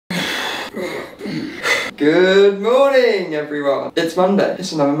Good morning, everyone. It's Monday.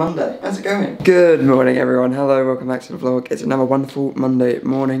 It's another Monday. How's it going? Good morning, everyone. Hello, welcome back to the vlog. It's another wonderful Monday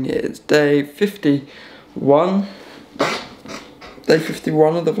morning. It's day 51. Day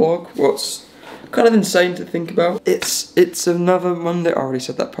 51 of the vlog. What's kind of insane to think about. It's another Monday. I already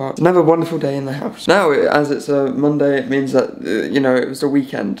said that part. It's another wonderful day in the house. Now, as it's a Monday, it means that you know, it was the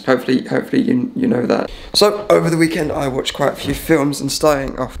weekend. Hopefully you know that. So over the weekend, I watched quite a few films, and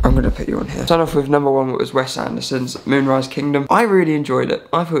starting off, I'm gonna put you on here. Start off with number one, which was Wes Anderson's Moonrise Kingdom. I really enjoyed it.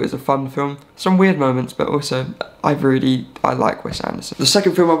 I thought it was a fun film. Some weird moments, but also I like Wes Anderson. The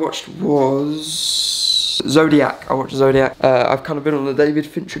second film I watched was Zodiac. I watched Zodiac. I've kind of been on the David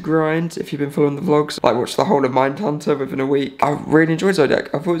Fincher grind, if you've been following the vlogs. I watched the whole of Mindhunter within a week. I really enjoyed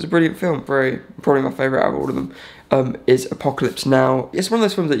Zodiac. I thought it was a brilliant film. Probably my favourite out of all of them. Is Apocalypse Now. It's one of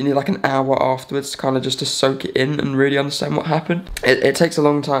those films that you need like an hour afterwards kind of just to soak it in and really understand what happened. It takes a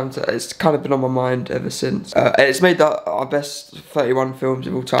long time to, it's kind of been on my mind ever since. It's made our best 31 films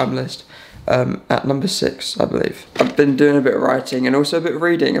of all time list. At number 6, I believe. I've been doing a bit of writing and also a bit of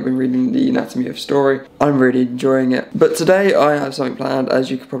reading. I've been reading The Anatomy of Story. I'm really enjoying it. But today I have something planned,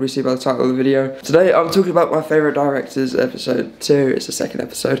 as you can probably see by the title of the video. Today I'm talking about my favourite directors, episode 2. It's the second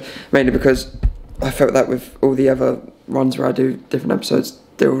episode, mainly because I felt that with all the other ones where I do different episodes,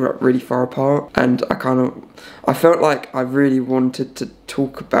 they were really far apart, and I felt like I really wanted to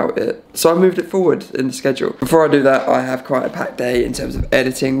talk about it, so I moved it forward in the schedule. Before I do that, I have quite a packed day in terms of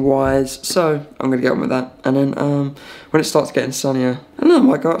editing wise, so I'm gonna get on with that, and then when it starts getting sunnier, I don't know, I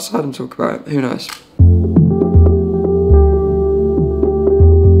might go outside and talk about it, who knows.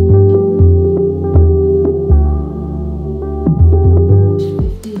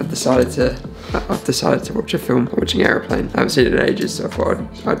 I've decided to watch a film. I'm watching Aeroplane. I haven't seen it in ages, so I thought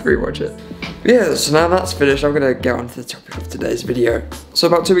I'd rewatch it. Yeah, so now that's finished, I'm gonna get on to the topic of today's video. So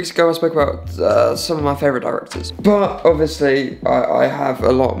about 2 weeks ago, I spoke about some of my favourite directors. But obviously, I have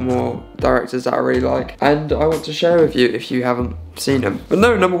a lot more directors that I really like, and I want to share with you if you haven't seen them. But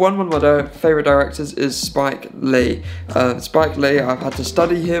no, number one of my favourite directors is Spike Lee. Spike Lee, I've had to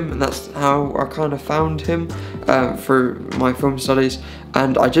study him, and that's how I kind of found him through my film studies,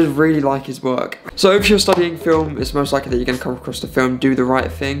 and I just really like his work. So if you're studying film, it's most likely that you're going to come across the film Do the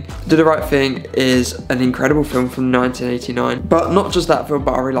Right Thing. Do the Right Thing is an incredible film from 1989, but not just that film,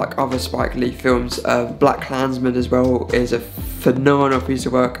 but I really like other Spike Lee films. Black Klansman as well is a phenomenal piece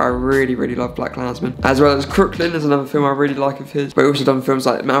of work. I really love Black Klansman, as well as Crooklyn is another film I really like of his. But also done films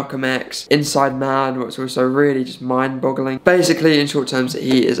like Malcolm X, Inside Man, which is also really just mind-boggling. Basically, in short terms,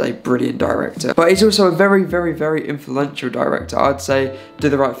 he is a brilliant director, but he's also a very influential director. I'd say Do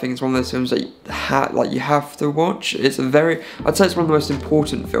the Right Thing is one of those films that you have to watch. I'd say it's one of the most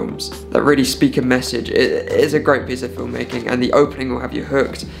important films that really speak a message. It is a great piece of filmmaking, and the opening will have you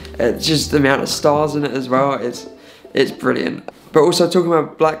hooked. It's just the amount of stars in it as well. It's brilliant. But also talking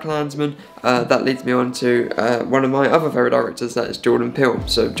about Black Klansman, that leads me on to one of my other favourite directors, that is Jordan Peele.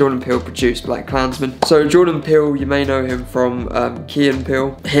 So Jordan Peele produced Black Klansman. So Jordan Peele, you may know him from Key and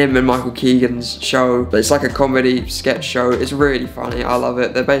Peele, him and Michael Keegan's show. But it's like a comedy sketch show. It's really funny, I love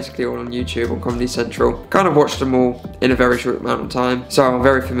it. They're basically all on YouTube, on Comedy Central. Kind of watched them all in a very short amount of time, so I'm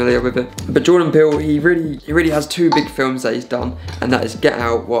very familiar with it. But Jordan Peele, he really has 2 big films that he's done, and that is Get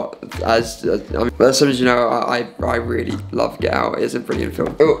Out, as soon as you know, I really love Get Out. It's a brilliant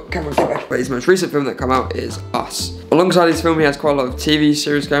film. Oh, come on, get back. But his most recent film that come out is Us. Alongside his film, he has quite a lot of TV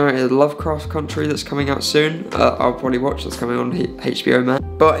series going out. He has Lovecraft Country that's coming out soon. I'll probably watch, that's coming on HBO Max.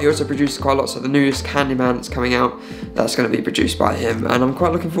 But he also produces quite a lot, so the newest Candyman that's coming out, that's going to be produced by him, and I'm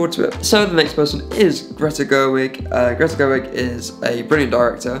quite looking forward to it. So the next person is Greta Gerwig. Greta Gerwig is a brilliant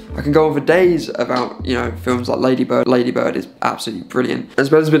director. I can go on for days about, you know, films like Lady Bird. Lady Bird is absolutely brilliant.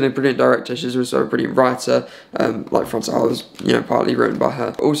 As well as being a brilliant director, she's also a brilliant writer. Like Frances Ha was, you know, partly written by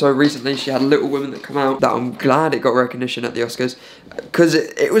her. Also recently she had Little Women that come out, that I'm glad it got recognition at the Oscars, because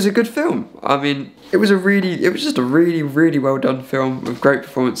it was a good film. I mean, it was just a really well done film with great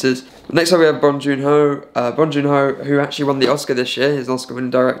performances. Next up we have Bong Joon-ho. Bong Joon-ho, who actually won the Oscar this year, his Oscar-winning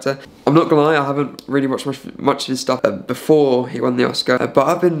director. I'm not gonna lie, I haven't really watched much of his stuff before he won the Oscar, but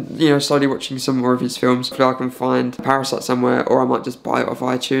I've been, you know, slowly watching some more of his films. Hopefully I can find Parasite somewhere, or I might just buy it off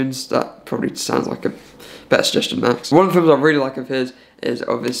iTunes. That probably sounds like a better suggestion, Max. One of the films I really like of his is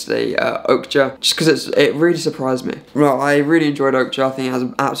obviously Okja, just because it really surprised me. Well, I really enjoyed Okja. I think it has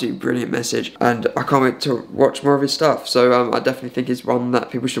an absolutely brilliant message, and I can't wait to watch more of his stuff. So I definitely think he's one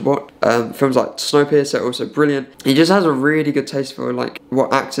that people should watch. Films like Snowpiercer are also brilliant. He just has a really good taste for like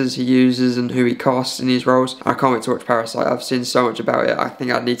what actors he uses and who he casts in these roles. I can't wait to watch Parasite. I've seen so much about it. I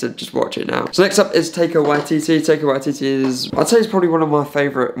think I need to just watch it now. So next up is Taika Waititi. Taika Waititi is, I'd say, he's probably one of my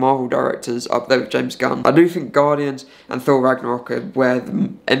favourite Marvel directors, up there with James Gunn. I do think Guardians and Thor Ragnarok are where the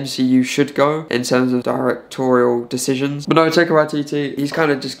MCU should go in terms of directorial decisions. But no, Taika Waititi, he's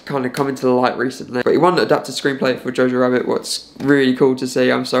kind of come into the light recently. But he won the adapted screenplay for Jojo Rabbit. What's really cool to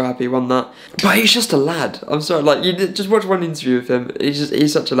see. I'm so happy he won that. But he's just a lad. I'm sorry, like, you just watch one interview with him.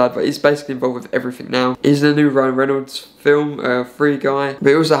 He's such a lad, but he's basically involved with everything now. He's in the new Ryan Reynolds film, Free Guy. But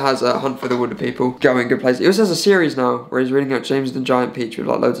he also has a Hunt for the Wilder People, going good places. He also has a series now where he's reading out James the Giant Peach with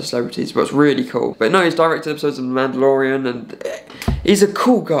like loads of celebrities, but it's really cool. But no, he's directed episodes of The Mandalorian, and he's a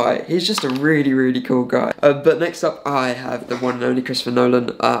cool guy. He's just a really, really cool guy. But next up, I have the one and only Christopher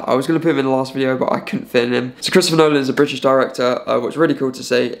Nolan. I was going to put him in the last video, but I couldn't fit in him. So Christopher Nolan is a British director, which is really cool to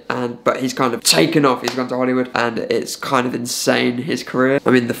see, but he's kind of taken off. He's gone to Hollywood, and it's kind of insane, his career. I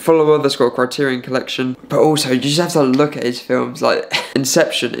mean, The Follower, that's got a Criterion Collection, but also you just have to look at his films like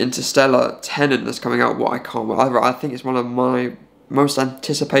Inception, Interstellar, Tenet that's coming out. I think it's one of my most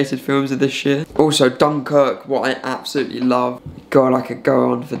anticipated films of this year. Also Dunkirk, what I absolutely love. God, I could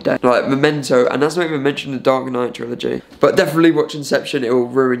go on for days. Like Memento, and that's not even mentioned the Dark Knight trilogy. But definitely watch Inception, it will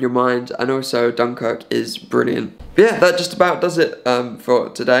ruin your mind. And also Dunkirk is brilliant. But yeah, that just about does it for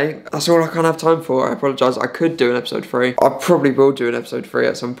today. That's all I kind of have time for. I apologise. I could do an episode 3. I probably will do an episode 3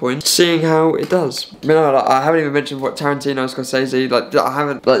 at some point, seeing how it does. But no, like, I haven't even mentioned what Tarantino, Scorsese, like I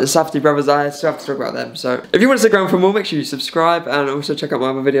haven't, like the Safdie brothers, I still have to talk about them. So if you want to stick around for more, make sure you subscribe, and also check out my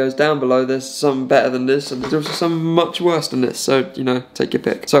other videos down below. There's some better than this, and there's also some much worse than this. So, you know, take your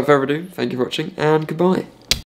pick. So without further ado, thank you for watching, and goodbye.